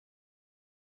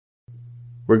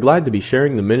We're glad to be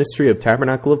sharing the ministry of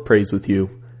Tabernacle of Praise with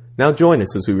you. Now join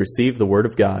us as we receive the Word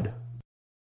of God.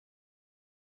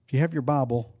 If you have your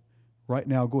Bible, right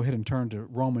now go ahead and turn to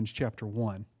Romans chapter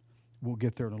 1. We'll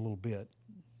get there in a little bit.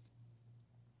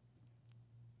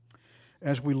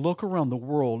 As we look around the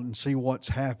world and see what's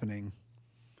happening,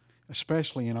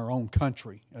 especially in our own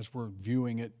country, as we're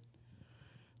viewing it,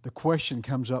 the question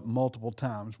comes up multiple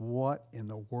times, what in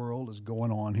the world is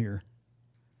going on here?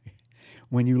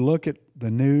 When you look at the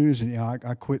news, and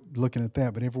I quit looking at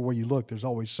that, but everywhere you look, there's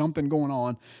always something going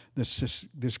on,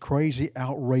 this crazy,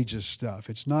 outrageous stuff.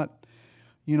 It's not,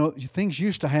 things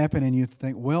used to happen and you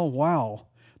think, well, wow,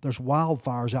 there's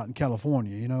wildfires out in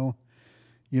California,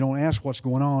 You don't ask what's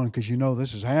going on because you know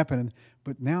this is happening,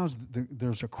 but now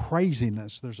there's a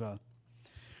craziness, there's an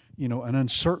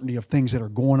uncertainty of things that are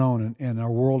going on in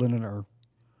our world and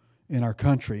in our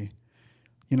country.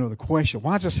 The question,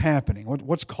 why is this happening?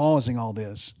 What's causing all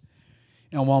this?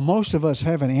 And while most of us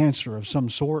have an answer of some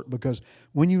sort, because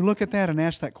when you look at that and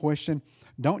ask that question,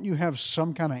 don't you have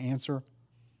some kind of answer?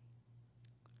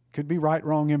 Could be right,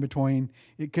 wrong, in between.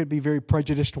 It could be very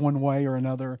prejudiced one way or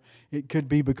another. It could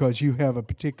be because you have a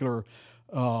particular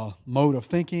mode of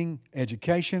thinking,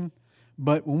 education.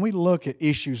 But when we look at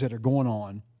issues that are going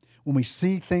on, when we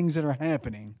see things that are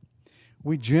happening,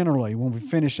 we generally, when we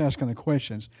finish asking the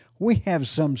questions, we have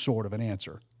some sort of an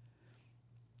answer.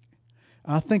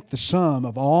 I think the sum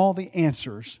of all the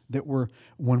answers that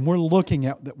when we're looking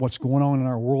at what's going on in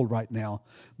our world right now,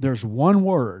 there's one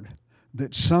word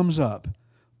that sums up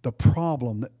the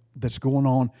problem that's going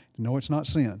on. No, it's not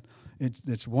sin.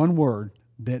 It's one word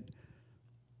that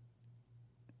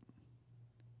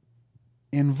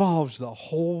involves the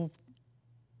whole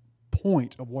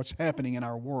point of what's happening in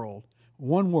our world.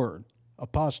 One word.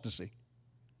 Apostasy.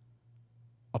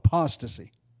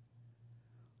 Apostasy.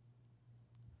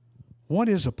 What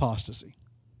is apostasy?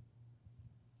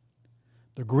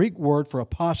 The Greek word for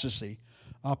apostasy,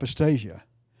 apostasia,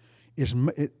 it's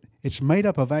made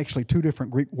up of actually two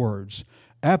different Greek words.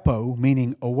 Apo,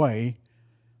 meaning away,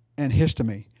 and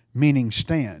histemi, meaning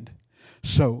stand.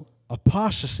 So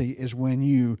apostasy is when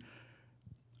you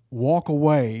walk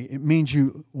away. It means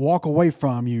you walk away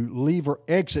from, you leave or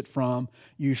exit from,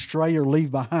 you stray or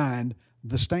leave behind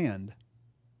the stand.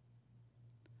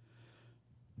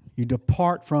 You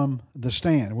depart from the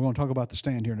stand. We're going to talk about the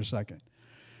stand here in a second.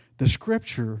 The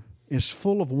Scripture is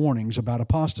full of warnings about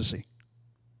apostasy.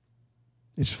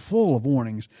 It's full of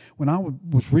warnings. When I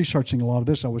was researching a lot of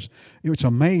this, I was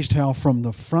amazed how from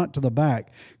the front to the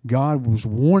back, God was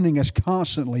warning us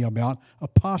constantly about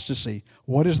apostasy.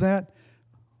 What is that?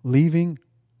 Leaving,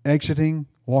 exiting,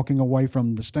 walking away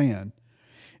from the stand.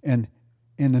 And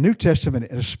in the New Testament,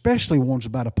 it especially warns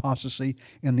about apostasy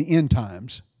in the end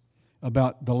times,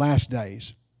 about the last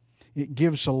days. It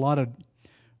gives a lot of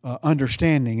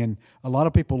understanding, and a lot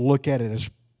of people look at it as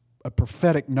a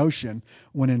prophetic notion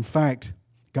when in fact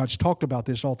God's talked about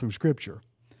this all through Scripture.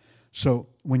 So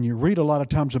when you read a lot of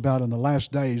times about in the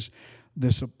last days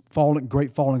this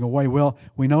great falling away, well,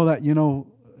 we know that,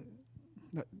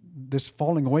 this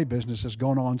falling away business has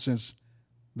gone on since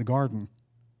the garden.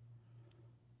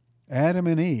 Adam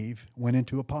and Eve went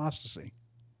into apostasy.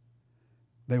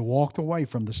 They walked away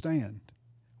from the stand.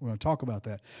 We're going to talk about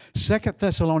that. 2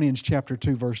 Thessalonians chapter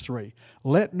 2, verse 3.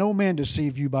 Let no man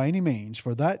deceive you by any means,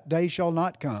 for that day shall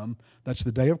not come, that's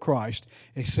the day of Christ,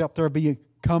 except there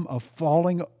come a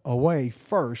falling away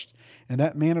first, and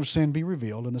that man of sin be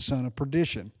revealed, and the son of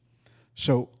perdition.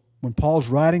 So when Paul's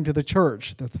writing to the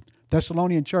church, the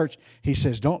Thessalonian church, he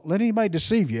says, don't let anybody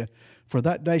deceive you, for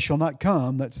that day shall not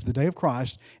come, that's the day of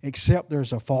Christ, except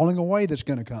there's a falling away that's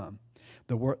going to come.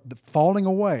 The falling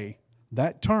away,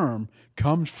 that term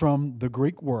comes from the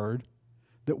Greek word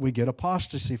that we get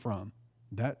apostasy from.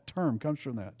 That term comes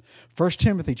from that. 1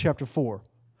 Timothy chapter 4,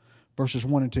 verses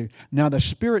 1 and 2. Now the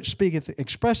Spirit speaketh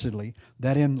expressly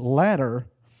that in latter,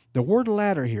 the word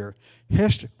latter here,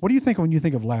 what do you think when you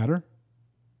think of latter?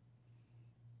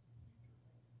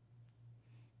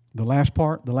 The last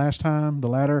part, the last time, the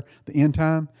latter, the end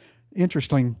time.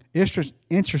 Interestingly,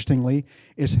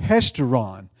 is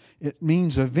hesteron. It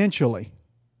means eventually.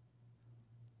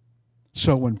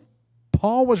 So when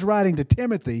Paul was writing to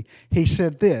Timothy, he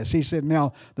said this. He said,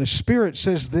 now the Spirit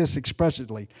says this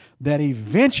expressly, that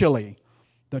eventually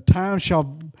the time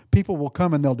people will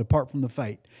come and they'll depart from the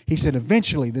faith. He said,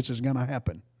 eventually this is going to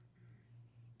happen.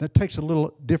 That takes a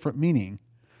little different meaning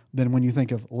than when you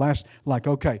think of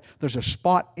there's a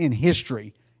spot in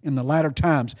history in the latter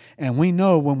times, and we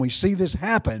know when we see this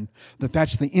happen that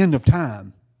that's the end of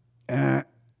time. That's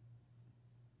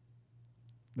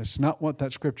not what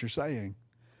that Scripture's saying.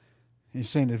 He's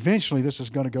saying eventually this is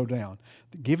going to go down.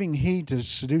 Giving heed to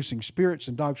seducing spirits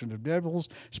and doctrines of devils,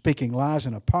 speaking lies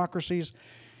and hypocrisies,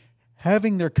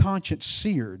 having their conscience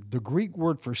seared. The Greek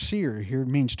word for sear here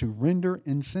means to render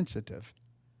insensitive.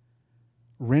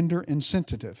 Render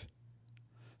insensitive.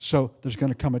 So there's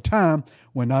going to come a time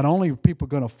when not only are people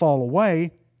going to fall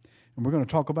away, and we're going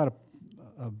to talk about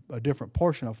a different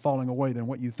portion of falling away than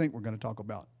what you think we're going to talk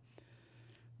about.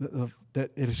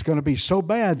 That it is going to be so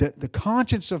bad that the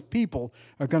conscience of people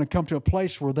are going to come to a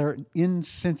place where they're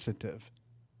insensitive.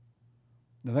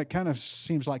 Now that kind of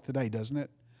seems like today, doesn't it?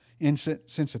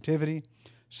 Insensitivity.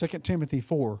 2 Timothy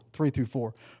 4,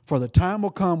 3-4. For the time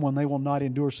will come when they will not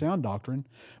endure sound doctrine,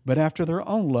 but after their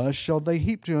own lust shall they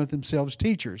heap to themselves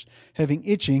teachers, having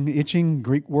itching. The itching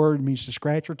Greek word means to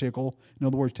scratch or tickle. In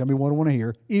other words, tell me what I want to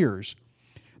hear. Ears.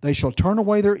 They shall turn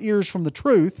away their ears from the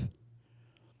truth,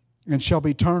 and shall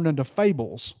be turned into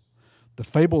fables. The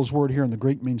fables word here in the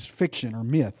Greek means fiction or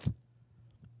myth.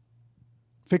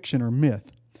 Fiction or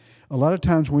myth. A lot of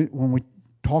times when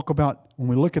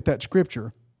we look at that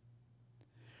scripture,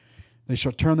 they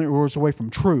shall turn their ears away from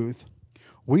truth.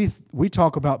 We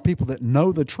talk about people that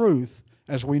know the truth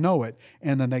as we know it,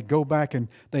 and then they go back and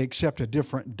they accept a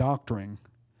different doctrine.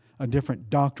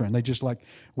 They just like,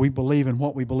 we believe in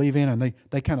what we believe in, and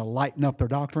they kind of lighten up their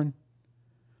doctrine.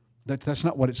 That's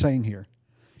not what it's saying here.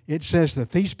 It says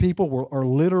that these people are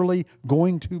literally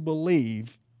going to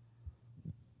believe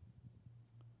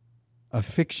a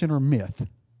fiction or myth,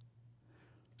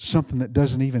 something that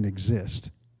doesn't even exist.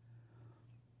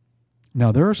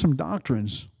 Now, there are some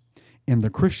doctrines in the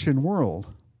Christian world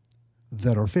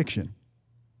that are fiction.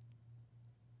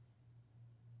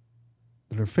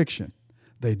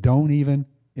 They don't even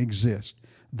exist.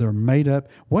 They're made up.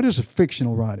 What is a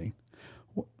fictional writing?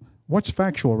 What's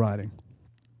factual writing?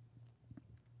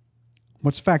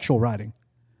 What's factual writing?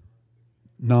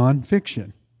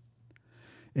 Non-fiction.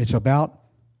 It's about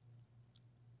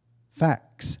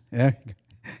facts.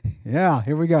 Yeah,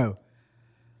 here we go.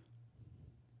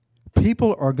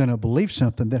 People are going to believe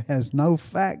something that has no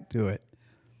fact to it.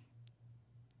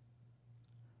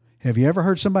 Have you ever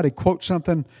heard somebody quote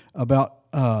something about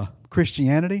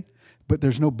Christianity, but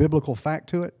there's no biblical fact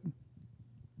to it?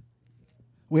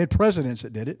 We had presidents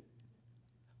that did it.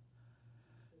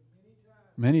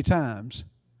 Many times.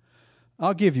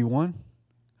 I'll give you one.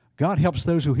 God helps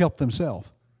those who help themselves.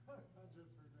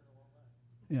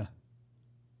 Yeah.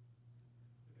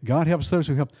 God helps those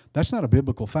who help. That's not a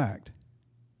biblical fact.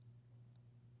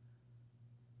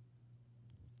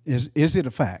 Is it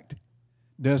a fact?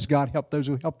 Does God help those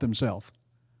who help themselves?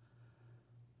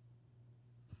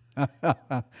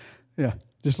 Yeah.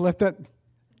 Just let that.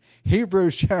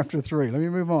 Hebrews chapter 3. Let me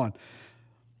move on.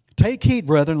 Take heed,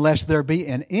 brethren, lest there be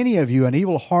in any of you an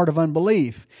evil heart of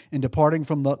unbelief in departing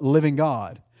from the living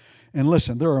God. And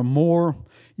listen, there are more,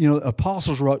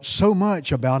 apostles wrote so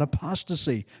much about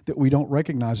apostasy that we don't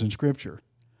recognize in Scripture.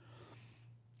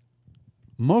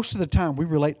 Most of the time we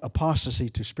relate apostasy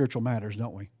to spiritual matters,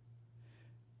 don't we?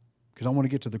 Because I want to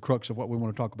get to the crux of what we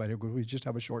want to talk about here, because we just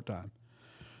have a short time.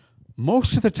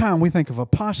 Most of the time we think of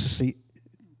apostasy,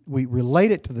 we relate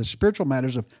it to the spiritual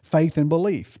matters of faith and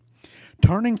belief.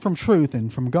 Turning from truth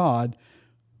and from God,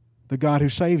 the God who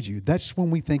saved you. That's when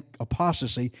we think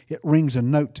apostasy, it rings a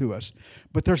note to us.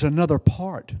 But there's another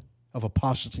part of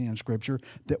apostasy in Scripture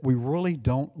that we really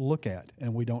don't look at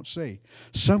and we don't see.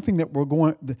 Something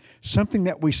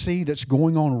that we see that's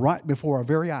going on right before our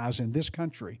very eyes in this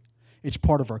country. It's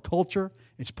part of our culture.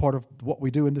 It's part of what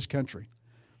we do in this country.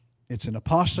 It's an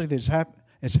apostasy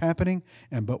that's happening,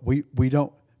 but we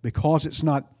don't, because it's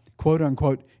not, quote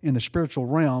unquote, in the spiritual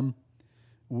realm,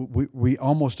 we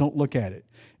almost don't look at it.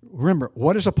 Remember,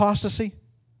 what is apostasy?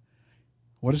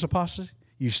 What is apostasy?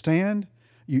 You stand,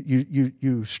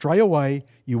 you stray away,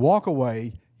 you walk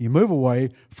away, you move away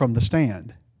from the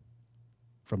stand.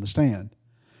 From the stand.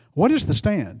 What is the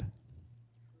stand?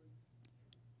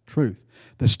 Truth.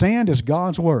 The stand is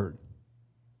God's Word.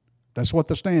 That's what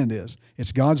the stand is.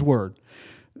 It's God's Word.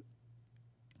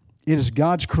 It is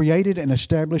God's created and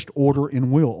established order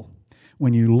and will.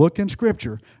 When you look in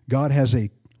Scripture, God has a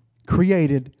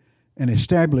created and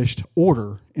established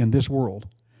order in this world.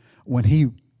 When He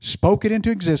spoke it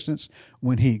into existence,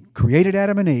 when He created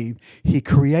Adam and Eve, He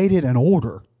created an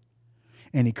order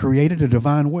and He created a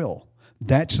divine will.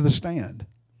 That's the stand.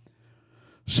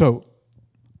 So,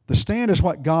 the stand is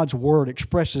what God's Word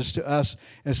expresses to us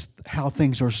as how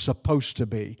things are supposed to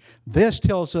be. This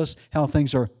tells us how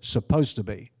things are supposed to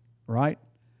be, right?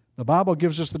 The Bible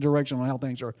gives us the direction on how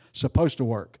things are supposed to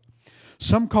work.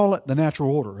 Some call it the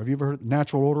natural order. Have you ever heard of the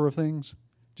natural order of things?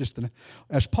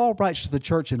 As Paul writes to the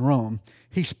church in Rome,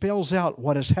 he spells out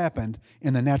what has happened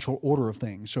in the natural order of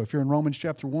things. So if you're in Romans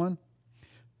chapter 1,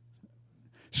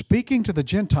 speaking to the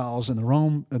Gentiles in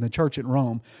the church at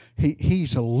Rome,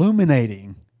 he's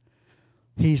illuminating.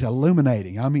 He's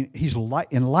illuminating. I mean, he's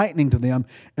enlightening to them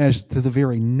as to the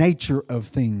very nature of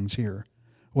things here.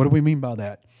 What do we mean by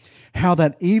that? How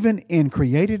that even in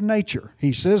created nature,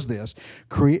 he says this,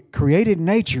 created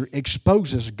nature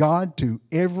exposes God to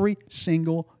every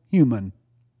single human.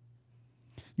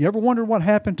 You ever wondered what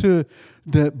happened to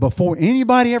before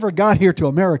anybody ever got here to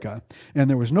America and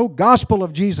there was no gospel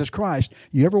of Jesus Christ?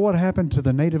 You ever what happened to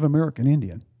the Native American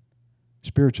Indian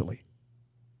spiritually?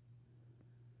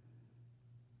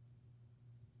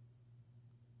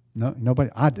 No, nobody.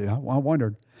 I did. I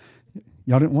wondered.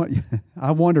 Y'all didn't want.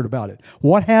 I wondered about it.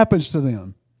 What happens to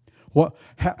them?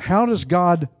 How does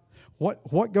God?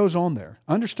 What goes on there?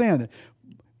 Understand that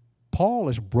Paul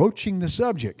is broaching the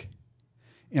subject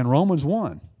in Romans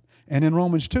 1 and in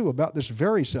Romans 2 about this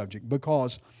very subject,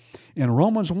 because in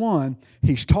Romans 1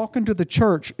 he's talking to the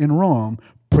church in Rome,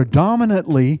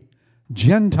 predominantly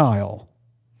Gentile,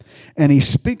 and he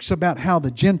speaks about how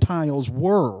the Gentiles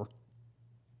were.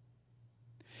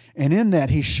 And in that,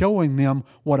 he's showing them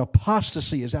what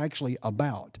apostasy is actually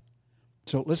about.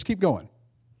 So let's keep going.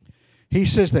 He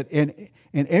says that in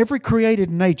every created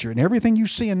nature, in everything you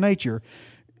see in nature,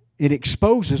 it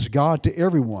exposes God to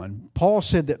everyone. Paul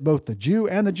said that both the Jew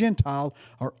and the Gentile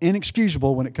are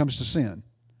inexcusable when it comes to sin.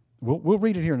 We'll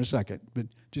read it here in a second, but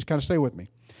just kind of stay with me.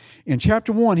 In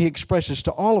chapter 1, he expresses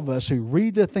to all of us who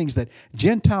read the things that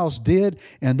Gentiles did,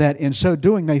 and that in so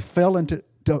doing they fell into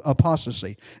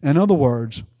apostasy. In other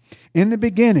words, in the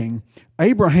beginning,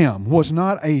 Abraham was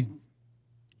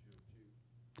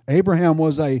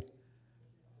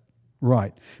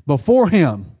right. Before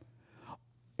him,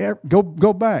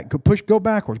 go back, go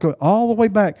backwards, go all the way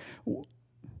back.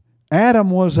 Adam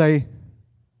was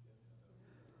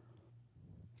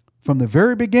from the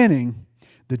very beginning,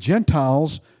 the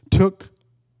Gentiles took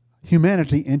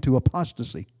humanity into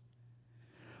apostasy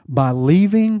by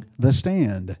leaving the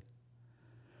stand,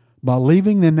 by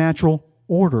leaving the natural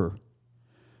order.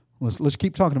 Let's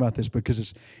keep talking about this,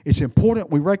 because it's important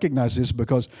we recognize this,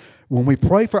 because when we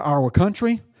pray for our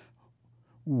country,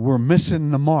 we're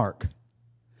missing the mark.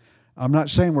 I'm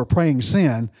not saying we're praying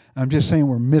sin. I'm just saying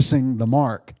we're missing the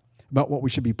mark about what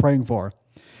we should be praying for.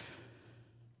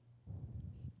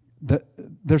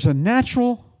 There's a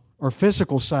natural or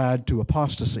physical side to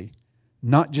apostasy,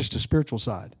 not just a spiritual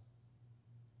side.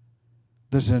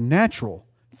 There's a natural,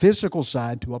 physical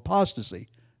side to apostasy,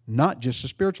 not just the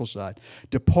spiritual side.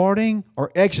 Departing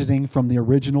or exiting from the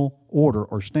original order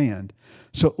or stand.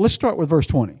 So let's start with verse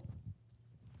 20.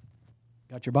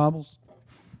 Got your Bibles?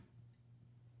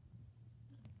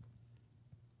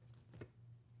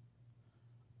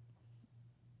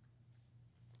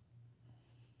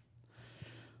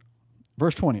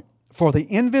 Verse 20. For the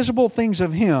invisible things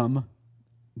of Him,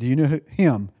 do you know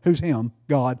Him? Who's Him?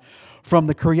 God. From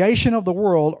the creation of the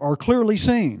world are clearly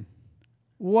seen.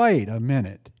 Wait a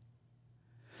minute.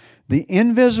 The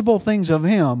invisible things of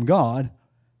Him, God,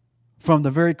 from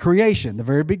the very creation, the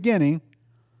very beginning,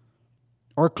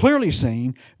 are clearly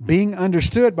seen, being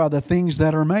understood by the things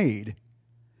that are made.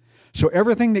 So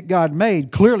everything that God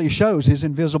made clearly shows His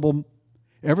invisible,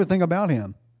 everything about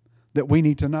Him that we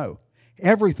need to know.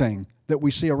 Everything that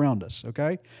we see around us,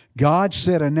 okay? God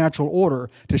set a natural order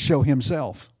to show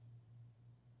Himself.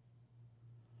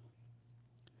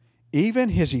 Even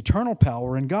His eternal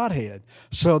power and Godhead,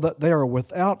 so that they are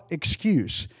without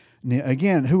excuse.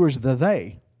 Again, who is the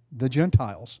they? The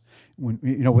Gentiles.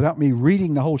 Without me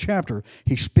reading the whole chapter,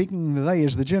 he's speaking the they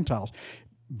as the Gentiles.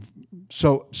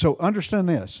 So understand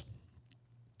this.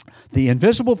 The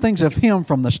invisible things of Him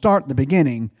from the start, the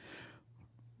beginning,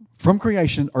 from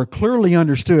creation, are clearly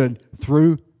understood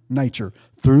through nature,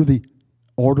 through the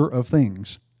order of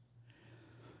things.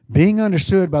 Being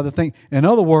understood by the thing. In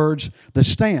other words, the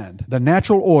stand, the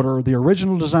natural order, the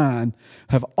original design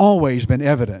have always been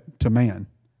evident to man.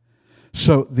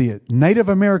 So the Native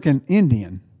American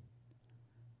Indian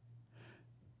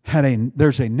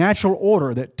there's a natural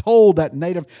order that told that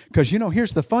native, because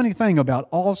here's the funny thing about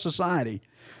all society.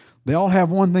 They all have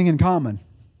one thing in common.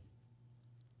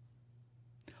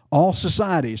 All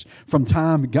societies from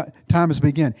time has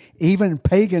begun, even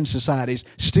pagan societies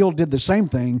still did the same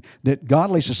thing that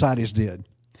godly societies did.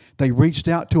 They reached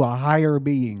out to a higher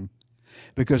being,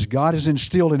 because God has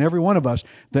instilled in every one of us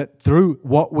that through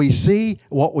what we see,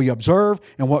 what we observe,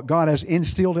 and what God has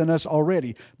instilled in us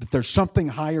already, that there's something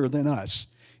higher than us.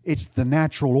 It's the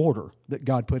natural order that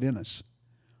God put in us.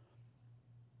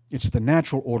 It's the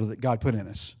natural order that God put in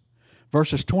us.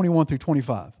 verses 21 through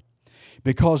 25.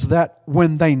 Because that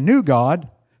when they knew God,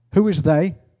 who is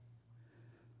they?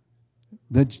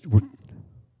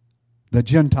 The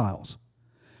Gentiles.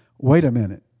 Wait a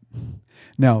minute.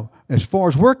 Now, as far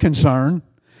as we're concerned,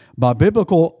 by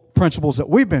biblical principles that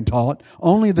we've been taught,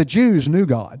 only the Jews knew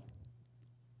God.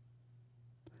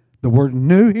 The word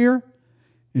 "knew" here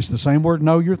is the same word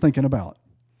 "know" you're thinking about.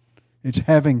 It's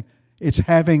having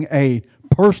a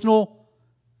personal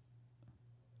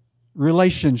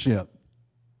relationship.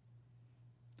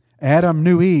 Adam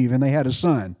knew Eve and they had a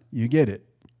son. You get it.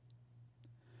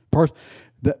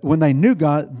 When they knew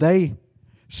God,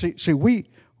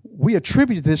 we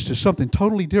attribute this to something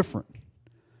totally different.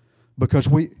 Because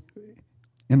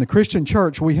in the Christian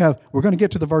church, we're going to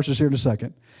get to the verses here in a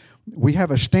second. We have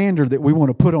a standard that we want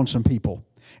to put on some people.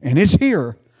 And it's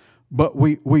here, but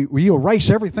we erase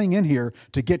everything in here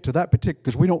to get to that particular,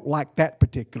 because we don't like that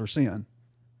particular sin.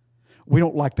 We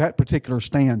don't like that particular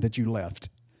stand that you left.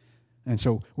 And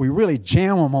so we really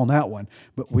jam them on that one,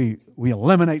 but we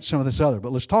eliminate some of this other.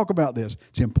 But let's talk about this.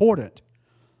 It's important.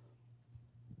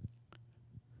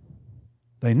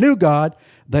 They knew God.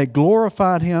 They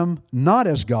glorified Him not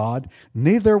as God,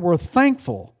 neither were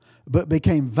thankful, but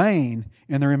became vain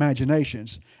in their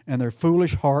imaginations, and their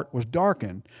foolish heart was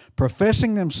darkened.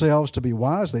 Professing themselves to be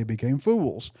wise, they became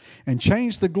fools, and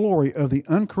changed the glory of the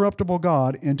uncorruptible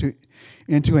God into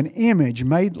an image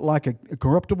made like a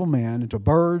corruptible man, into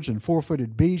birds and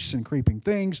four-footed beasts and creeping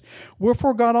things.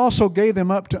 Wherefore God also gave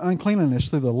them up to uncleanness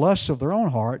through the lusts of their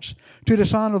own hearts, to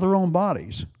dishonor their own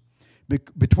bodies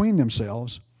between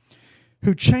themselves,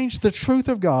 who changed the truth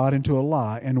of God into a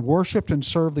lie, and worshipped and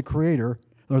served the Creator,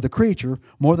 or the creature,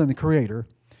 more than the Creator,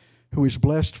 who is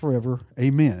blessed forever.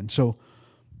 Amen. So,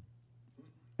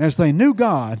 as they knew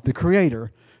God, the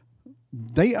Creator,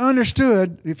 they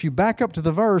understood, if you back up to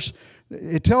the verse,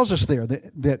 it tells us there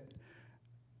that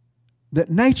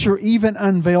nature even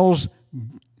unveils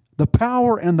the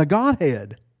power and the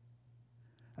Godhead.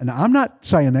 And I'm not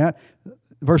saying that.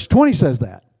 Verse 20 says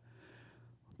that.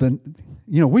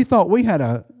 We thought we had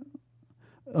a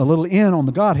little in on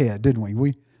the Godhead, didn't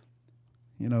we?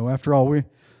 After all,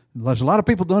 there's a lot of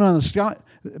people don't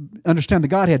understand the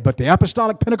Godhead, but the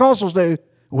Apostolic Pentecostals do.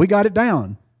 We got it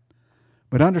down.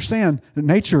 But understand that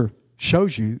nature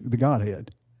shows you the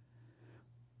Godhead.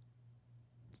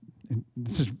 And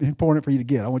this is important for you to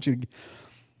get.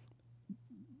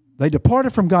 They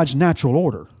departed from God's natural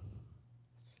order,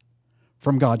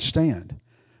 from God's stand.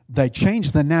 They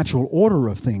changed the natural order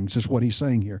of things, is what he's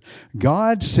saying here.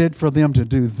 God said for them to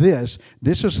do this.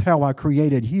 This is how I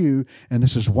created you, and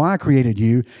this is why I created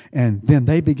you. And then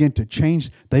they begin to change.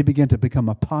 They begin to become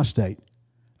apostasy,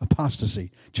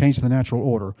 change the natural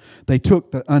order. They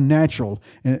took the unnatural,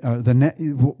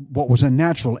 what was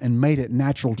unnatural, and made it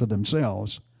natural to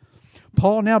themselves.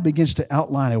 Paul now begins to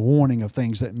outline a warning of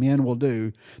things that men will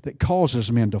do that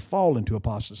causes men to fall into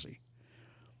apostasy.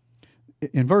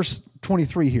 In verse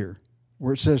 23 here,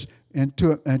 where it says, and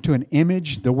to an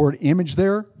image, the word image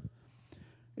there,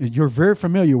 you're very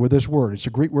familiar with this word. It's a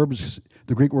Greek word.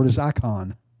 The Greek word is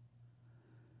icon.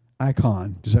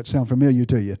 Icon. Does that sound familiar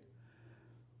to you?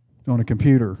 On a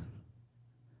computer.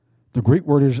 The Greek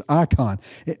word is icon.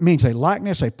 It means a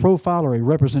likeness, a profile, or a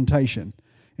representation.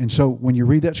 And so when you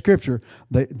read that scripture,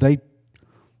 they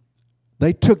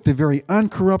took the very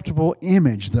uncorruptible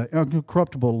image, the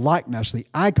uncorruptible likeness, the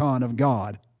icon of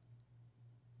God.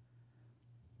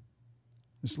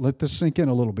 Just let this sink in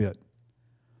a little bit.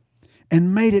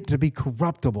 And made it to be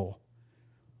corruptible.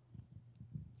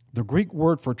 The Greek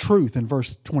word for truth in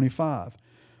verse 25.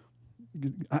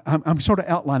 I'm sort of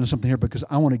outlining something here because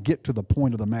I want to get to the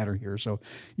point of the matter here. So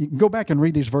you can go back and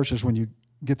read these verses when you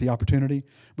get the opportunity.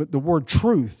 But the word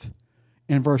truth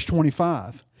in verse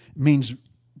 25 means,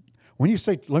 let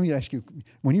me ask you,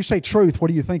 when you say truth, what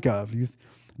do you think of?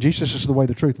 Jesus is the way,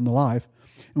 the truth, and the life.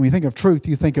 And when you think of truth,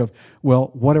 you think of,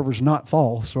 whatever's not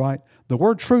false, right? The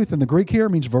word truth in the Greek here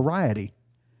means variety.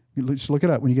 Just look it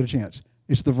up when you get a chance.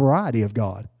 It's the variety of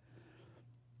God.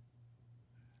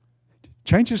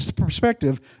 Changes the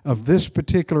perspective of this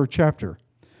particular chapter.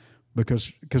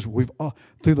 Because we've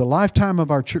through the lifetime of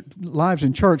our lives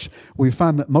in church, we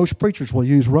find that most preachers will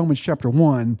use Romans chapter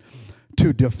 1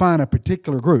 to define a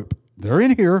particular group. They're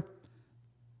in here,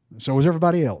 so is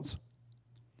everybody else.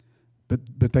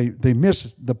 But they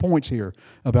miss the points here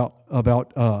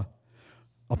about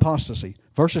apostasy.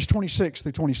 Verses 26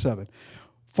 through 27.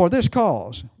 For this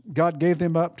cause God gave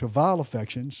them up to vile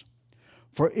affections,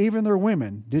 for even their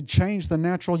women did change the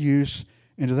natural use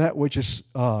into that which is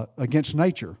against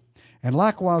nature. And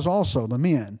likewise also the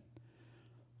men,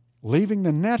 leaving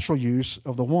the natural use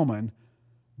of the woman,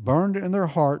 burned in their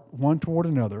heart one toward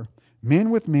another, men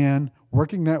with men,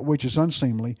 working that which is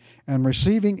unseemly, and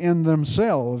receiving in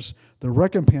themselves the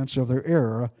recompense of their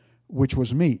error, which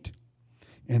was meet.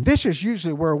 And this is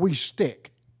usually where we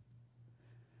stick,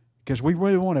 because we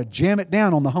really want to jam it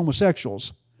down on the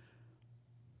homosexuals.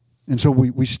 And so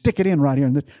we stick it in right here,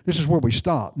 and this is where we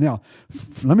stop. Now,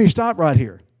 let me stop right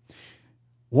here.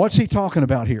 What's he talking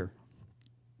about here?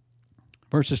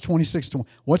 Verses 26 to 20.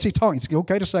 What's he talking? It's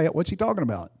okay to say it. What's he talking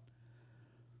about?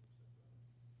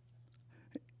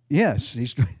 Yes,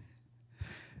 he's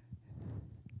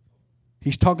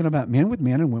talking about men with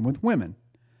men and women with women.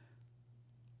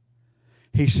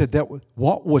 He said that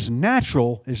what was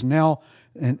natural is now,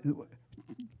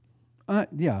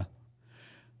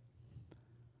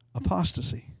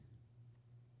 apostasy.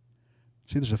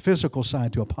 See, there's a physical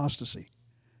side to apostasy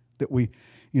that we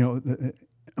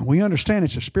understand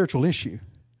it's a spiritual issue,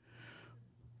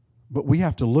 but we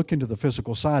have to look into the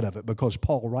physical side of it because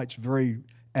Paul writes very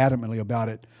adamantly about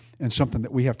it and something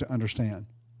that we have to understand.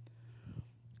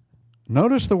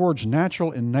 Notice the words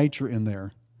natural and nature in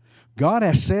there. God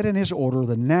has set in His order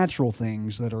the natural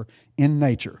things that are in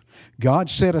nature. God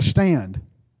set a stand.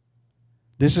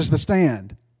 This is the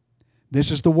stand.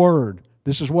 This is the word.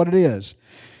 This is what it is.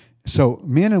 So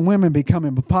men and women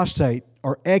becoming apostate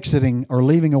are exiting or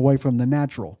leaving away from the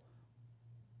natural.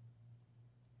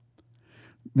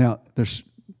 Now, there's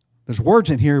words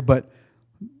in here, but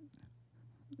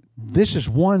this is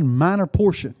one minor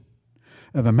portion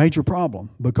of a major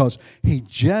problem because he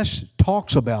just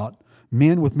talks about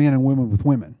men with men and women with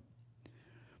women.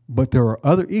 But there are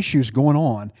other issues going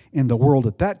on in the world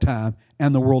at that time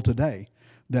and the world today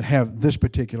that have this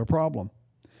particular problem.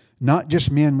 Not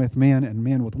just men with men and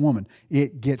men with women.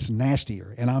 It gets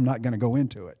nastier, and I'm not going to go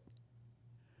into it.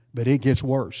 But it gets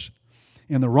worse.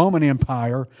 In the Roman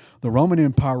Empire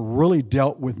really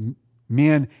dealt with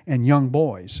men and young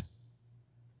boys.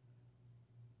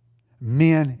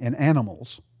 Men and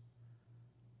animals.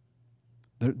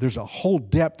 There's a whole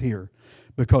depth here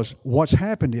because what's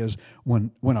happened is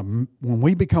when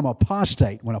we become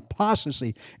apostate, when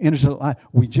apostasy enters the life,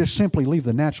 we just simply leave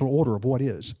the natural order of what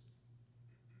is.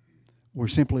 We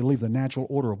simply leave the natural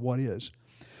order of what is.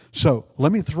 So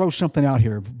let me throw something out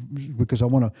here because I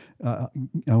want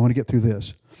to get through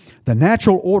this. The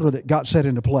natural order that got set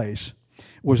into place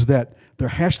was that there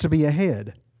has to be a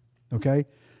head. Okay,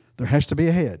 there has to be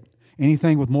a head.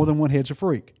 Anything with more than one head's a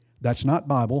freak. That's not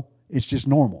Bible. It's just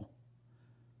normal,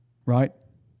 right?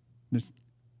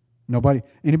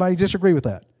 Anybody disagree with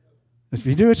that? If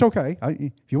you do, it's okay.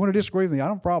 If you want to disagree with me, I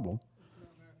don't have a problem.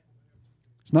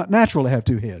 It's not natural to have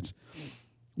two heads.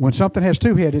 When something has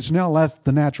two heads, it's now left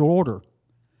the natural order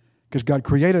because God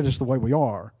created us the way we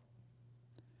are.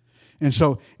 And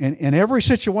so in every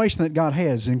situation that God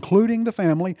has, including the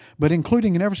family, but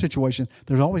including in every situation,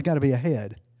 there's always got to be a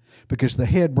head because the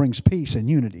head brings peace and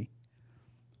unity.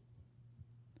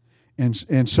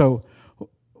 And so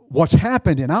what's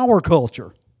happened in our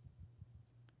culture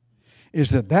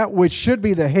is that which should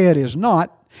be the head is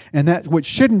not, and that which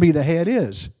shouldn't be the head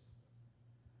is.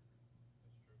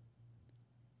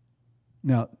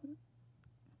 Now,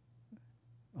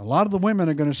 a lot of the women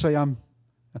are going to say I'm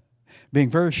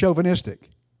being very chauvinistic.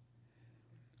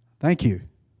 Thank you.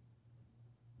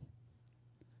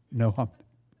 No,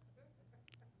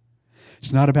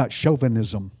 it's not about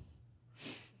chauvinism.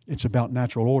 It's about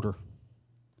natural order.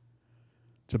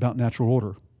 It's about natural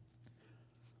order.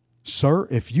 Sir,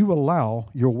 if you allow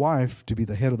your wife to be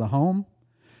the head of the home,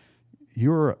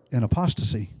 you're in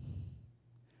apostasy.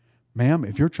 Ma'am,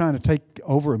 if you're trying to take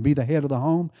over and be the head of the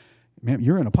home, ma'am,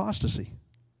 you're in apostasy.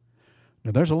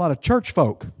 Now, there's a lot of church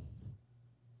folk.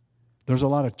 There's a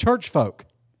lot of church folk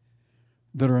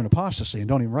that are in apostasy and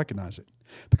don't even recognize it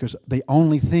because they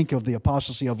only think of the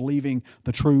apostasy of leaving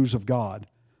the truths of God,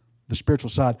 the spiritual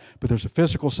side. But there's a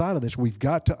physical side of this we've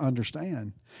got to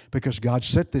understand because God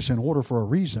set this in order for a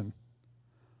reason.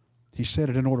 He set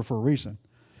it in order for a reason.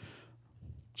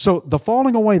 So the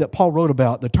falling away that Paul wrote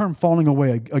about, the term falling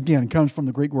away, again, comes from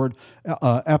the Greek word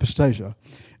apostasia.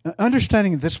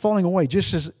 Understanding that this falling away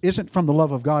just isn't from the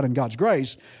love of God and God's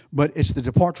grace, but it's the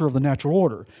departure of the natural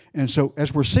order. And so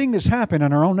as we're seeing this happen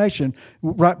in our own nation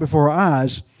right before our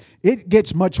eyes, it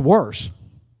gets much worse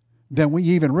than we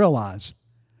even realize.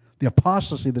 The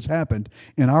apostasy that's happened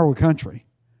in our country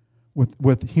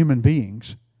with human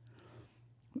beings.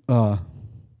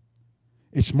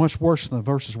 It's much worse than the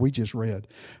verses we just read.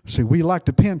 See, we like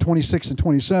to pin 26 and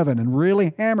 27 and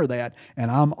really hammer that,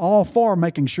 and I'm all for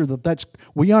making sure that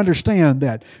we understand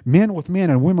that men with men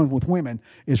and women with women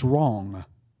is wrong.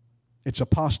 It's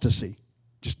apostasy.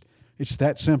 It's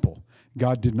that simple.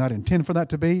 God did not intend for that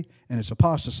to be, and it's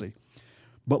apostasy.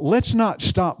 But let's not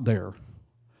stop there.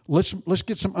 Let's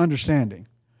get some understanding.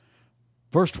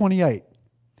 Verse 28.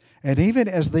 And even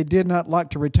as they did not like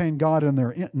to retain God in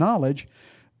their knowledge,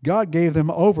 God gave them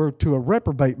over to a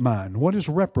reprobate mind. What is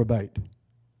reprobate?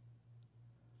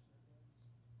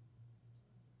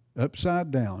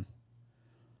 Upside down.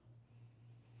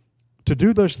 To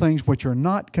do those things which are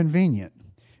not convenient,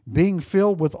 being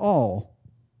filled with awe.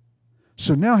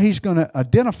 So now he's going to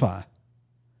identify.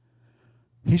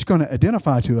 He's going to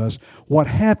identify to us what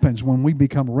happens when we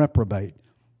become reprobate.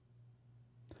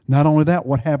 Not only that,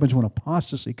 what happens when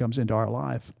apostasy comes into our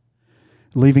life,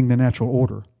 leaving the natural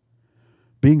order.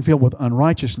 Being filled with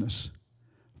unrighteousness,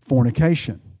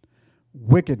 fornication,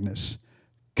 wickedness,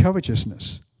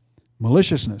 covetousness,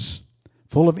 maliciousness,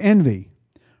 full of envy,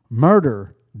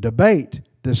 murder, debate,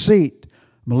 deceit,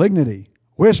 malignity,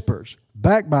 whispers,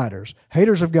 backbiters,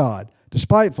 haters of God,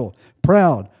 despiteful,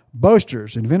 proud,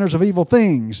 boasters, inventors of evil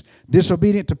things,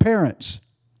 disobedient to parents.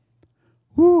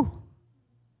 Whew.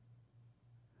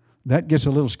 That gets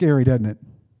a little scary, doesn't it?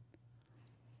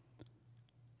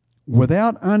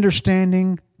 Without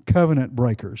understanding, covenant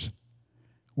breakers.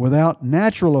 Without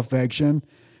natural affection,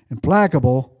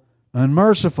 implacable,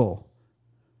 unmerciful.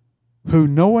 Who,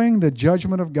 knowing the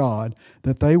judgment of God,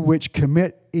 that they which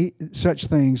commit such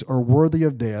things are worthy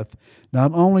of death,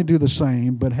 not only do the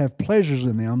same, but have pleasures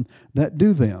in them that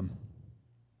do them.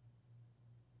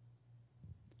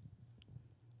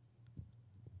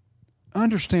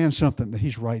 Understand something that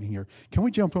he's writing here. Can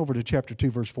we jump over to chapter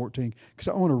 2, verse 14? Because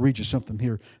I want to read you something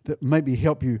here that maybe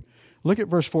help you. Look at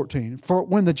verse 14. For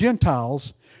when the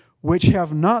Gentiles, which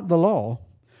have not the law,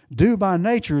 do by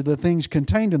nature the things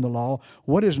contained in the law.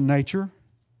 What is nature?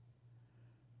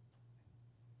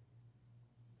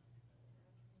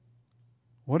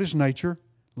 What is nature?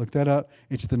 Look that up.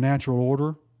 It's the natural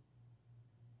order.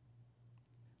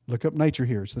 Look up nature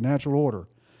here. It's the natural order.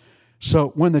 So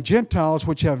when the Gentiles,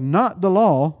 which have not the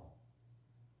law,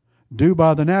 do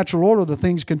by the natural order the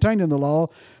things contained in the law,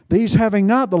 these having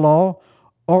not the law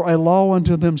are a law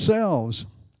unto themselves.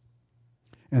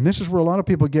 And this is where a lot of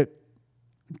people get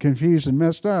confused and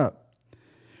messed up.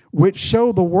 Which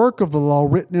show the work of the law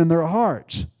written in their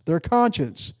hearts, their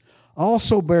conscience,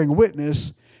 also bearing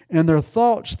witness, and their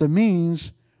thoughts the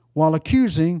means, while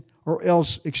accusing or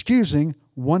else excusing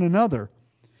one another.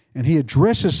 And he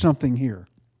addresses something here.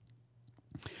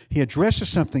 He addresses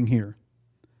something here.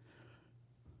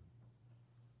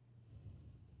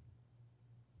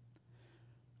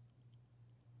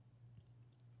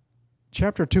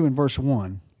 Chapter 2 and verse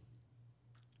 1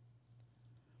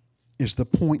 is the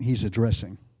point he's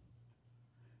addressing.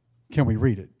 Can we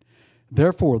read it?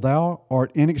 Therefore thou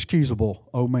art inexcusable,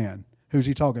 O man. Who's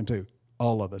he talking to?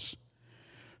 All of us.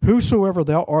 Whosoever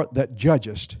thou art that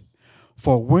judgest,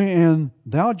 for when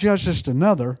thou judgest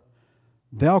another,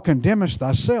 thou condemnest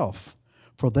thyself,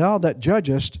 for thou that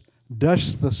judgest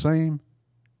dost the same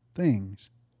things.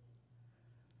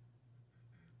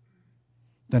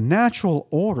 The natural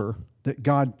order that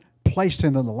God placed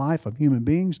into the life of human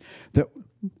beings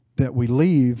that we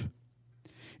leave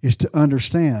is to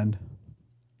understand.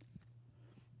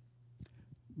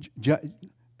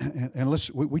 And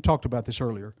we talked about this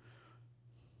earlier.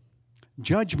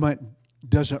 Judgment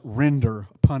doesn't render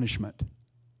punishment.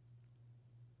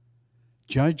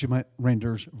 Judgment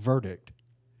renders verdict.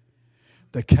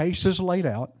 The case is laid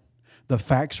out, the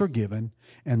facts are given,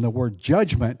 and the word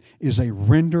judgment is a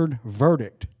rendered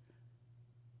verdict.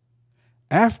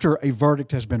 After a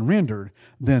verdict has been rendered,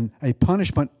 then a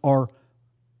punishment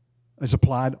is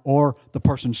applied or the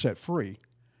person's set free.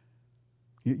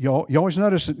 You always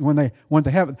notice that when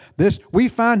they have this, we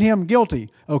find him guilty.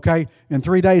 Okay, in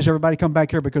 3 days, everybody come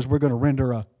back here because we're going to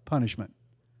render a punishment.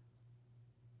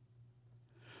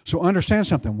 So understand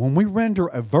something. When we render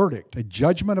a verdict, a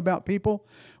judgment about people,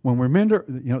 when we render,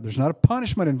 there's not a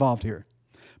punishment involved here.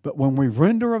 But when we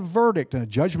render a verdict and a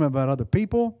judgment about other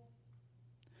people,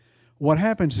 what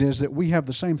happens is that we have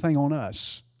the same thing on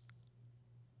us.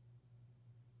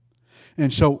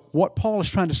 And so what Paul is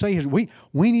trying to say is we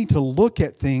need to look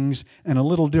at things in a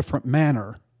little different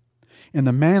manner. And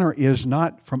the manner is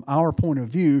not from our point of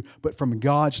view, but from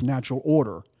God's natural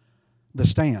order. The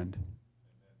stand.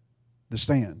 The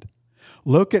stand.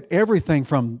 Look at everything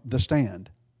from the stand.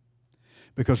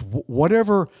 Because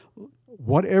whatever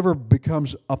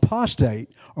becomes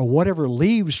apostate or whatever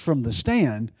leaves from the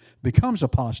stand becomes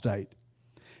apostate.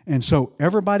 And so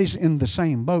everybody's in the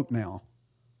same boat now.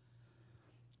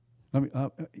 I'm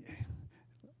going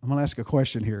to ask a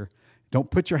question here. Don't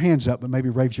put your hands up, but maybe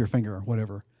raise your finger or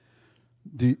whatever.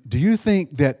 Do you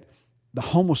think that the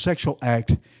homosexual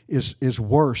act is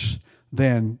worse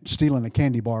than stealing a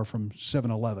candy bar from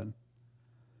 7-Eleven.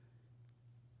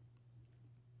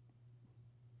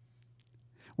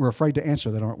 We're afraid to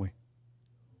answer that, aren't we?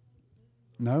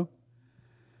 No?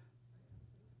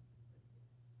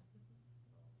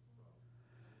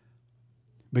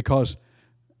 Because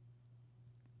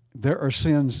there are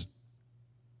sins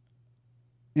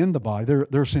in the body. There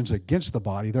are sins against the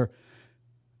body. There's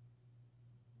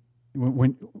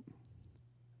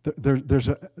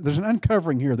an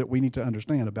uncovering here that we need to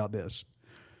understand about this.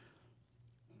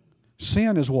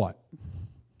 Sin is what?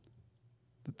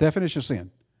 The definition of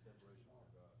sin.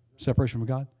 Separation from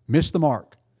God. Miss the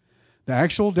mark. The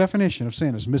actual definition of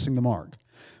sin is missing the mark.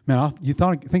 Man, you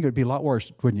think it would be a lot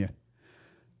worse, wouldn't you?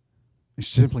 It's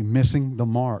simply missing the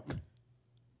mark.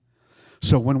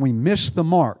 So when we miss the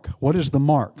mark, what is the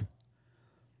mark?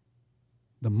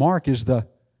 The mark is the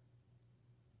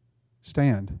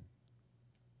stand.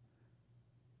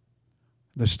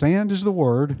 The stand is the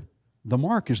word. The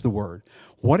mark is the word.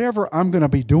 Whatever I'm going to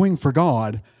be doing for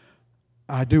God,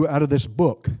 I do out of this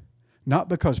book. Not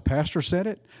because pastor said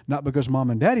it, not because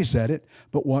mom and daddy said it,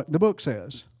 but what the book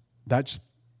says. That's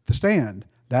the stand.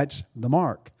 That's the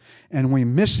mark. And we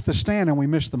miss the stand and we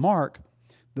miss the mark,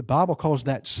 the Bible calls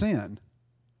that sin.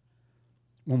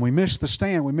 When we miss the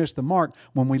stand, we miss the mark.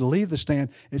 When we leave the stand,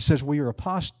 it says we are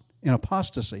in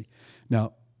apostasy.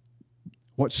 Now,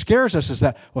 what scares us is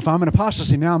that, well, if I'm in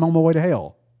apostasy, now I'm on my way to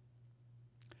hell.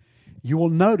 You will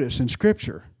notice in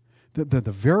Scripture that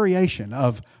the variation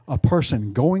of a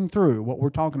person going through what we're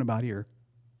talking about here.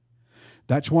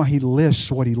 That's why he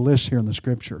lists what he lists here in the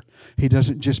Scripture. He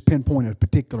doesn't just pinpoint a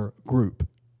particular group.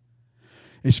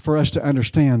 It's for us to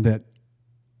understand that,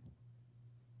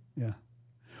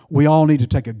 we all need to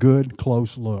take a good,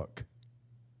 close look.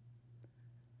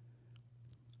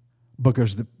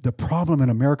 Because the problem in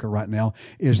America right now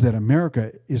is that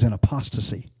America is in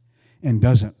apostasy and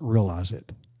doesn't realize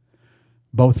it,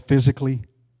 both physically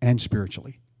and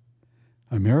spiritually.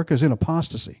 America's in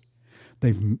apostasy.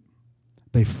 They've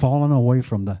fallen away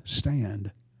from the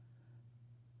stand,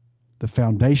 the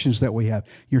foundations that we have.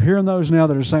 You're hearing those now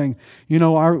that are saying,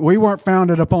 we weren't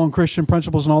founded upon Christian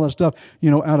principles and all that stuff,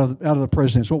 out of the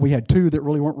presidents. What we had two that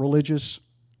really weren't religious.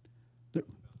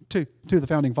 Two of the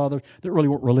founding fathers that really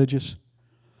weren't religious.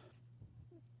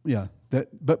 Yeah.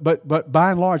 But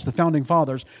by and large, the founding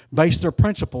fathers based their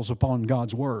principles upon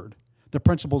God's word. The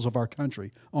principles of our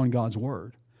country on God's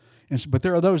word. But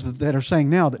there are those that are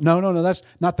saying now that no, that's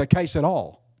not the case at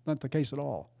all. Not the case at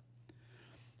all.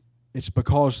 It's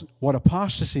because what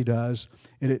apostasy does,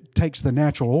 it takes the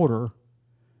natural order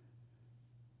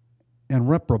and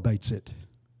reprobates it.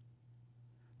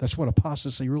 That's what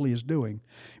apostasy really is doing.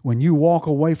 When you walk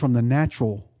away from the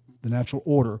natural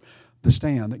order, the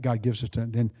stand that God gives us,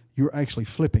 then you're actually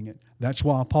flipping it. That's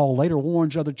why Paul later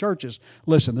warns other churches,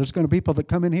 listen, there's going to be people that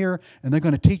come in here and they're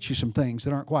going to teach you some things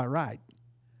that aren't quite right.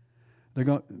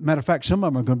 Matter of fact, some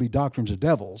of them are going to be doctrines of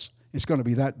devils. It's going to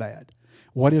be that bad.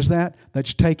 What is that?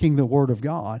 That's taking the Word of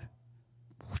God.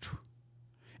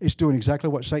 It's doing exactly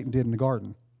what Satan did in the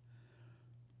garden.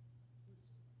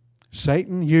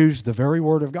 Satan used the very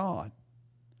Word of God.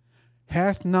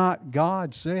 Hath not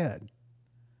God said?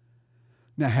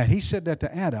 Now, had he said that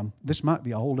to Adam, this might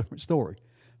be a whole different story.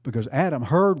 Because Adam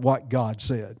heard what God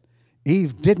said.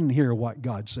 Eve didn't hear what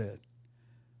God said.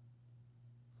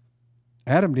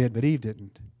 Adam did, but Eve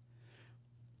didn't.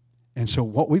 And so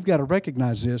what we've got to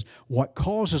recognize is what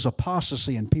causes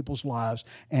apostasy in people's lives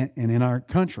and in our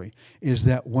country is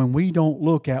that when we don't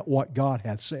look at what God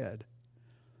hath said.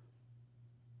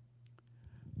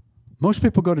 Most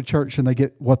people go to church and they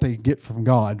get what they get from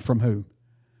God. From who?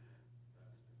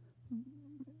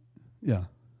 Yeah,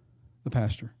 the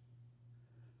pastor.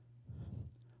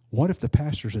 What if the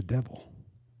pastor's a devil?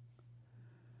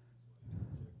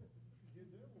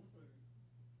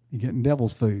 You're getting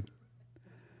devil's food.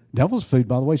 Devil's food,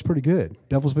 by the way, is pretty good.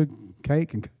 Devil's food,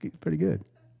 cake and cookies, pretty good.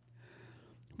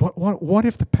 What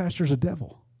if the pastor's a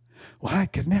devil? Well,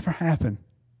 that could never happen.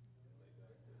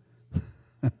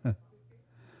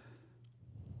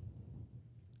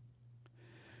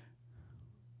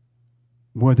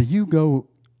 Whether you go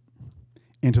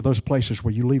into those places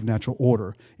where you leave natural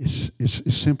order is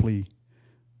simply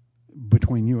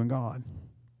between you and God.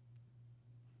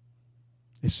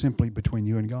 It's simply between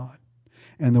you and God.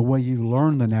 And the way you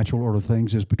learn the natural order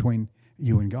things is between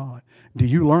you and God. Do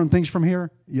you learn things from here?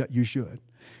 Yeah, you should.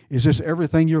 Is this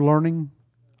everything you're learning?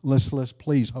 Let's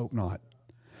please hope not.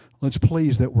 Let's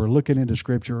please that we're looking into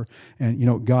Scripture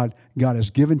and, God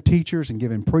has given teachers and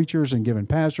given preachers and given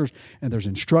pastors and there's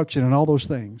instruction and all those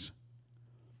things.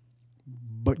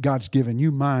 But God's given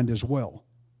you mind as well.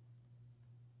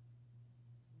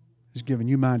 has given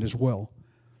you mind as well.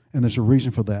 And there's a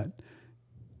reason for that.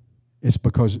 It's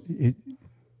because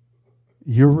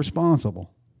you're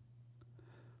responsible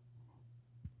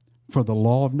for the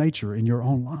law of nature in your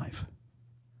own life.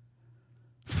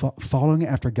 Following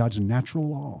after God's natural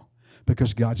law.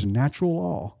 Because God's natural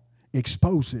law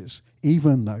exposes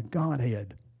even the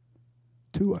Godhead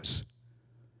to us.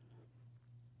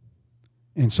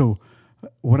 And so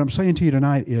what I'm saying to you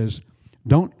tonight is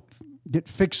don't get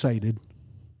fixated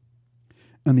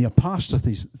in the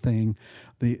apostasy thing.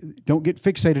 Don't get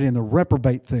fixated in the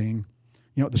reprobate thing.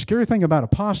 You know, the scary thing about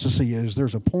apostasy is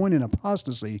there's a point in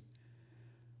apostasy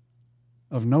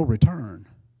of no return.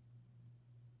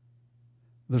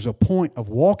 There's a point of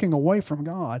walking away from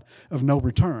God of no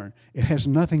return. It has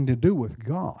nothing to do with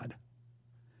God.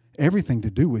 Everything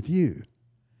to do with you.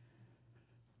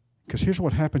 Because here's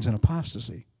what happens in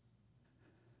apostasy.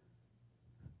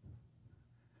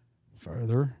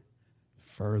 Further,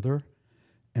 further,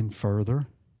 and further.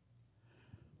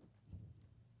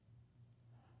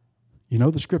 You know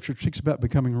the scripture speaks about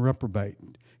becoming a reprobate.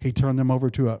 He turned them over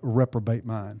to a reprobate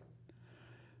mind.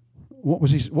 What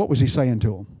was he saying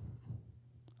to them?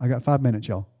 I got 5 minutes,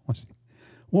 y'all.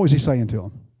 What was he saying to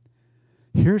them?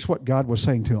 Here's what God was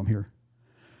saying to them here.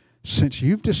 Since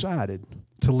you've decided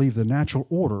to leave the natural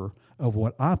order of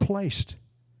what I placed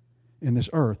in this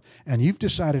earth, and you've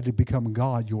decided to become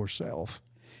God yourself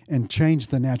and change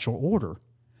the natural order,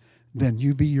 then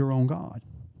you be your own God.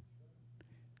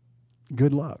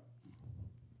 Good luck.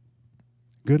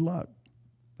 Good luck.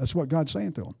 That's what God's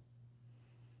saying to them.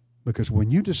 Because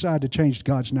when you decide to change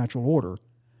God's natural order,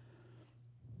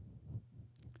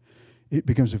 it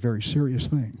becomes a very serious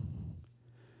thing.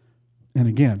 And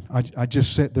again, I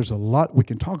just said there's a lot we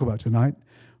can talk about tonight,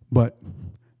 but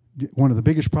one of the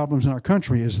biggest problems in our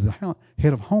country is the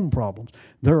head of home problems.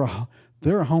 There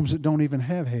are homes that don't even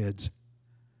have heads.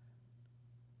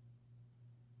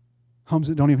 Homes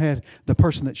that don't even have, the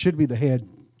person that should be the head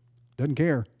doesn't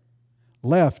care,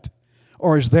 left,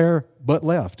 or is there but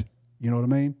left. You know what I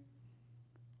mean?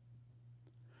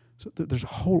 So there's a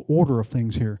whole order of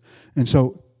things here. And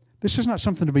so this is not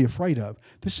something to be afraid of.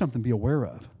 This is something to be aware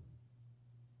of.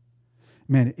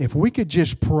 Man, if we could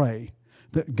just pray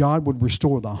that God would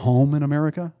restore the home in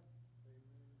America.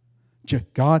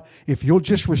 God, if you'll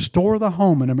just restore the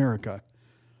home in America,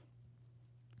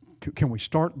 can we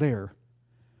start there?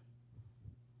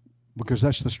 Because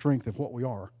that's the strength of what we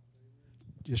are.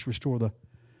 Just restore the...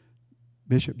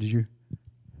 Bishop, did you?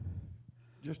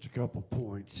 Just a couple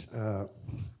points. In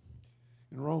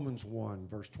Romans 1,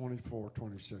 verse 24,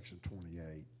 26, and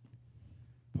 28,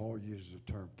 Paul uses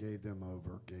the term, gave them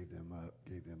over, gave them up,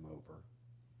 gave them over.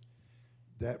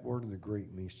 That word in the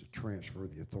Greek means to transfer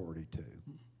the authority to.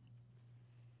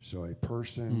 So a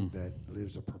person that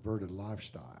lives a perverted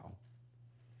lifestyle,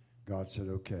 God said,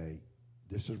 okay,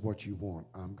 this is what you want.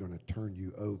 I'm going to turn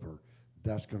you over.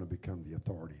 That's going to become the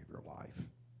authority of your life.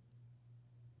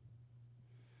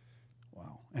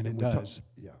 Wow. And it does.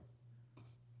 Yeah.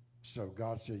 So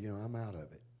God said, I'm out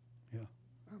of it. Yeah.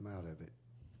 I'm out of it.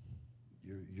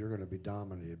 You're going to be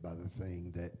dominated by the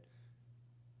thing that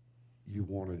you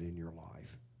wanted in your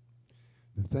life.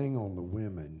 The thing on the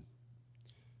women,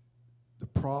 the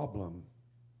problem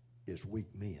is weak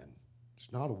men.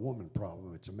 It's not a woman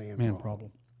problem. It's a man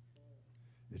problem.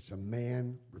 It's a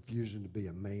man refusing to be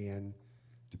a man,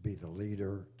 to be the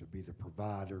leader, to be the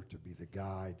provider, to be the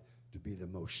guide, to be the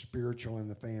most spiritual in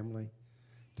the family,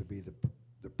 to be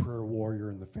the prayer warrior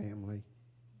in the family,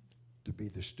 to be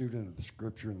the student of the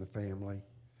scripture in the family.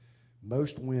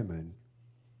 Most women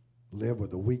live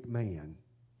with a weak man,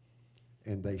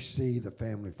 and they see the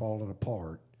family falling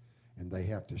apart, and they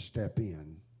have to step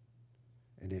in,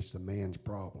 and it's the man's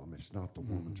problem. It's not the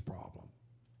woman's problem.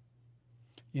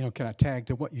 Can I tag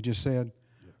to what you just said?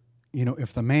 Yeah.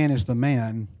 If the man is the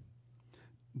man,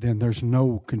 then there's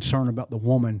no concern about the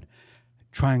woman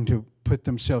trying to put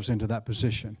themselves into that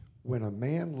position. When a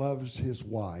man loves his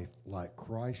wife like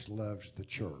Christ loves the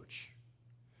church,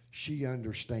 she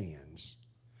understands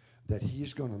that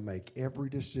he's going to make every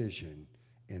decision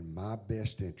in my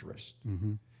best interest.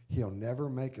 Mm-hmm. He'll never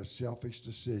make a selfish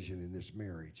decision in this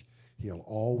marriage. He'll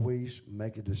always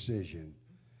make a decision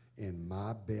in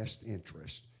my best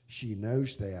interest. She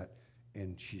knows that,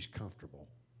 and she's comfortable.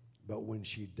 But when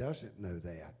she doesn't know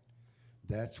that,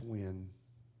 that's when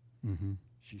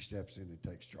she steps in and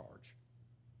takes charge.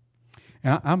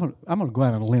 And I'm going to go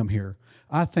out on a limb here.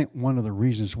 I think one of the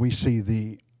reasons we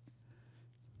see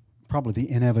probably the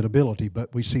inevitability,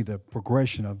 but we see the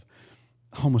progression of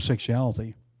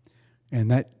homosexuality,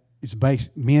 and that is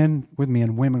based men with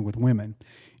men, women with women,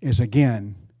 is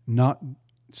again not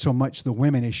so much the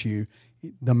women issue,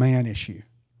 the man issue.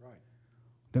 Right.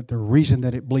 That the reason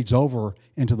that it bleeds over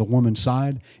into the woman's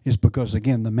side is because,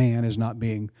 again, the man is not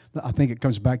being, I think it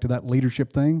comes back to that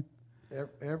leadership thing.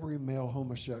 Every male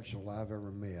homosexual I've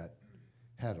ever met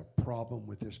had a problem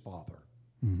with his father.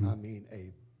 I mean,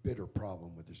 a bitter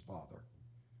problem with his father.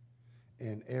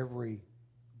 And every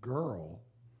girl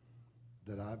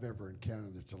that I've ever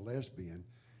encountered that's a lesbian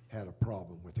had a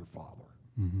problem with her father.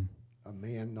 A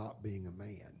man not being a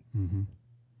man.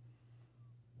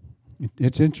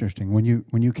 It's interesting when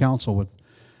you counsel with.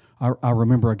 I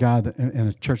remember a guy that in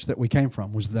a church that we came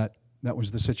from was that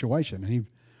was the situation, and he,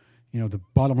 the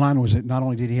bottom line was that not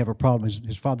only did he have a problem,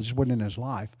 his father just wasn't in his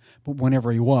life, but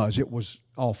whenever he was, it was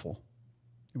awful.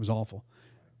 It was awful,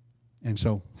 and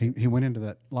so he went into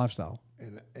that lifestyle.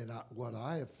 And what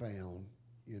I have found,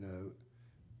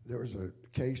 there was a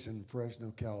case in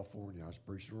Fresno, California. I was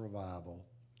preaching a revival.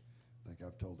 I think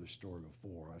I've told this story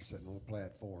before. I was sitting on a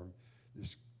platform.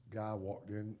 This guy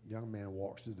young man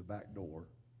walks through the back door,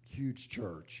 huge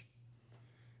church.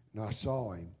 And I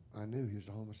saw him. I knew he was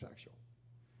a homosexual.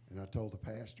 And I told the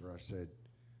pastor, I said,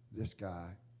 this guy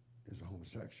is a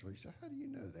homosexual. He said, how do you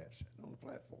know that, sitting on the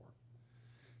platform?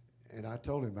 And I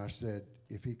told him, I said,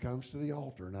 if he comes to the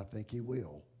altar, and I think he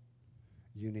will,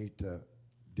 you need to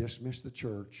dismiss the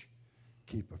church,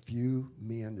 keep a few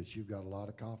men that you've got a lot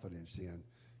of confidence in,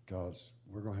 because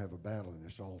we're going to have a battle in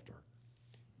this altar.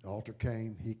 The altar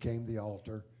came. He came to the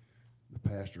altar. The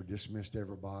pastor dismissed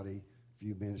everybody. A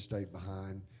few men stayed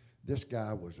behind. This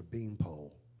guy was a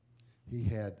beanpole. He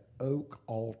had oak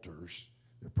altars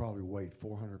that probably weighed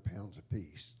 400 pounds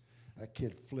apiece. That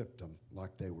kid flipped them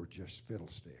like they were just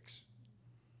fiddlesticks.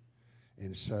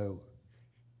 And so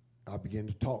I began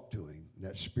to talk to him.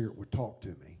 That spirit would talk to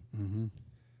me.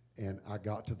 And I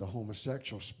got to the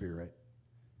homosexual spirit,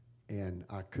 and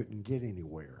I couldn't get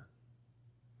anywhere.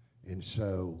 And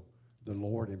so the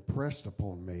Lord impressed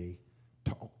upon me,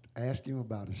 ask him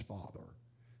about his father.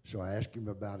 So I asked him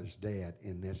about his dad,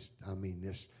 and this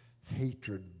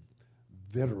hatred,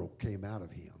 vitriol came out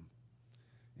of him.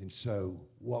 And so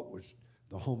what was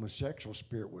the homosexual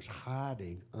spirit was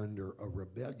hiding under a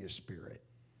rebellious spirit.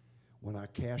 When I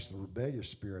cast the rebellious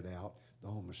spirit out, the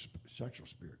homosexual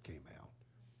spirit came out.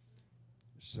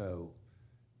 So,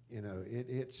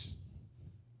 it's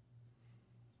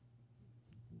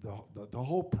the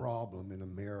whole problem in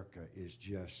America is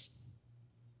just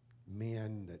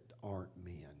men that aren't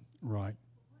men. Right.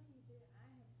 What do you do? I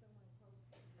have someone close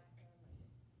to my family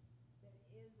that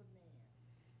is a man,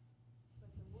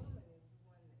 but the woman is the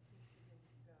one that kicks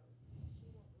against the goats. She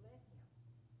won't let him.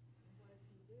 And what does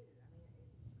he do? I mean,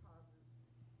 it just causes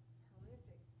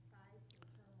horrific fights and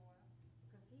turmoil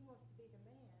because he wants to be the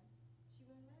man. She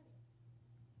won't let him.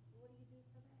 So what do you do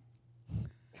for that?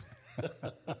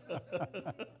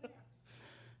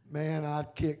 Man,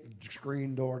 I'd kick the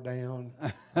screen door down.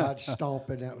 I'd stomp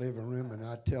in that living room, and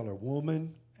I'd tell her,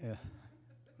 woman,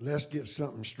 let's get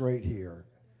something straight here.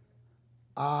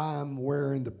 I'm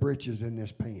wearing the breeches in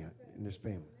this pant, in this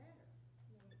family.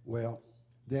 Well,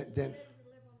 then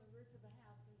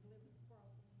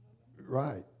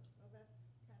right.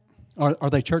 Are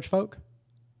they church folk?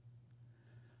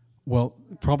 Well,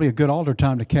 probably a good altar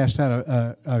time to cast out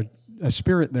a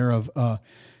spirit there of,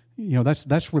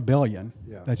 that's rebellion.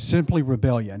 Yeah. That's simply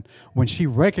rebellion. When she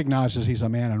recognizes he's a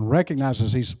man and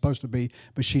recognizes he's supposed to be,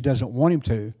 but she doesn't want him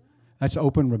to, that's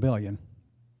open rebellion.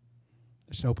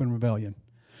 It's open rebellion.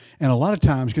 And a lot of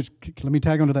times, let me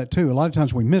tag onto that too, a lot of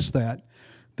times we miss that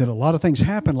a lot of things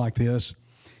happen like this,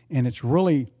 and it's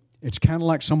kind of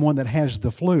like someone that has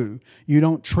the flu. You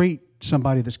don't treat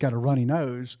somebody that's got a runny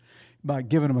nose by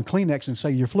giving them a Kleenex and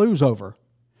say your flu's over.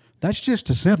 That's just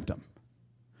a symptom.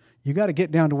 You got to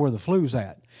get down to where the flu's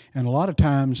at. And a lot of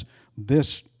times,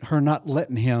 her not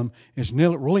letting him is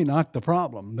really not the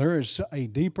problem. There is a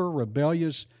deeper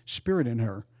rebellious spirit in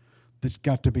her that's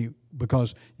got to be,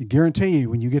 because you guarantee you,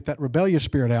 when you get that rebellious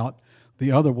spirit out,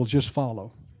 the other will just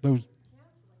follow. Those.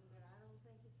 Counseling, but I don't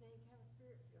think it's any kind of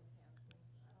spirit-filled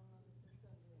counseling. I don't know if it's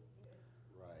going to do any good.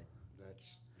 Right.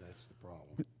 That's the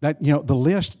problem. That the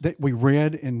list that we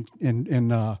read in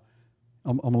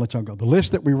I'm going to let y'all go. The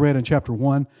list that we read in chapter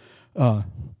 1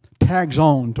 tags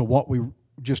on to what we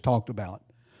just talked about,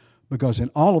 because in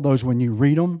all of those, when you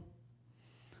read them,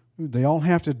 they all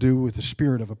have to do with the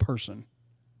spirit of a person.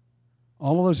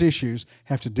 All of those issues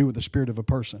have to do with the spirit of a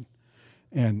person,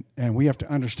 and we have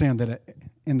to understand that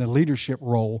in the leadership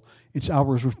role, it's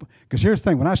ours. Because here's the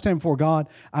thing: when I stand before God,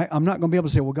 I'm not going to be able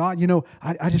to say, "Well, God,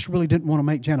 I just really didn't want to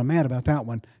make Jana mad about that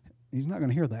one." He's not going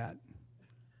to hear that.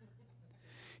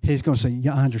 He's going to say,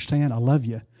 "Yeah, I understand. I love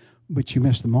you, but you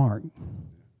missed the mark."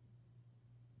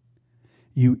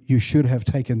 You should have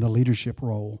taken the leadership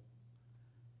role.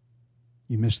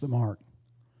 You missed the mark.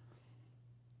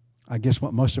 I guess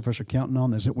what most of us are counting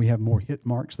on is that we have more hit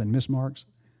marks than miss marks.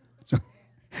 So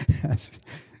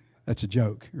that's a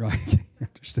joke, right? You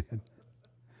understand?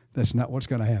 That's not what's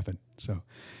going to happen. So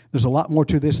there's a lot more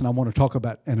to this, and I want to talk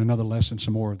about in another lesson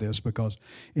some more of this because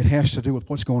it has to do with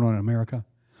what's going on in America,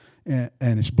 and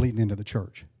it's bleeding into the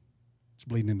church. It's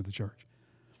bleeding into the church.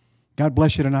 God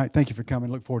bless you tonight. Thank you for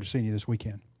coming. Look forward to seeing you this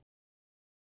weekend.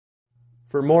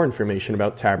 For more information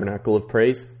about Tabernacle of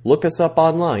Praise, look us up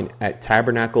online at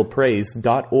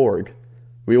tabernaclepraise.org.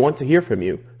 We want to hear from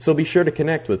you, so be sure to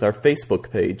connect with our Facebook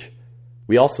page.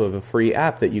 We also have a free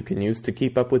app that you can use to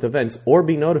keep up with events or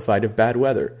be notified of bad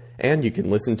weather, and you can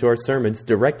listen to our sermons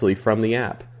directly from the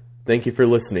app. Thank you for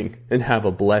listening, and have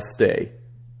a blessed day.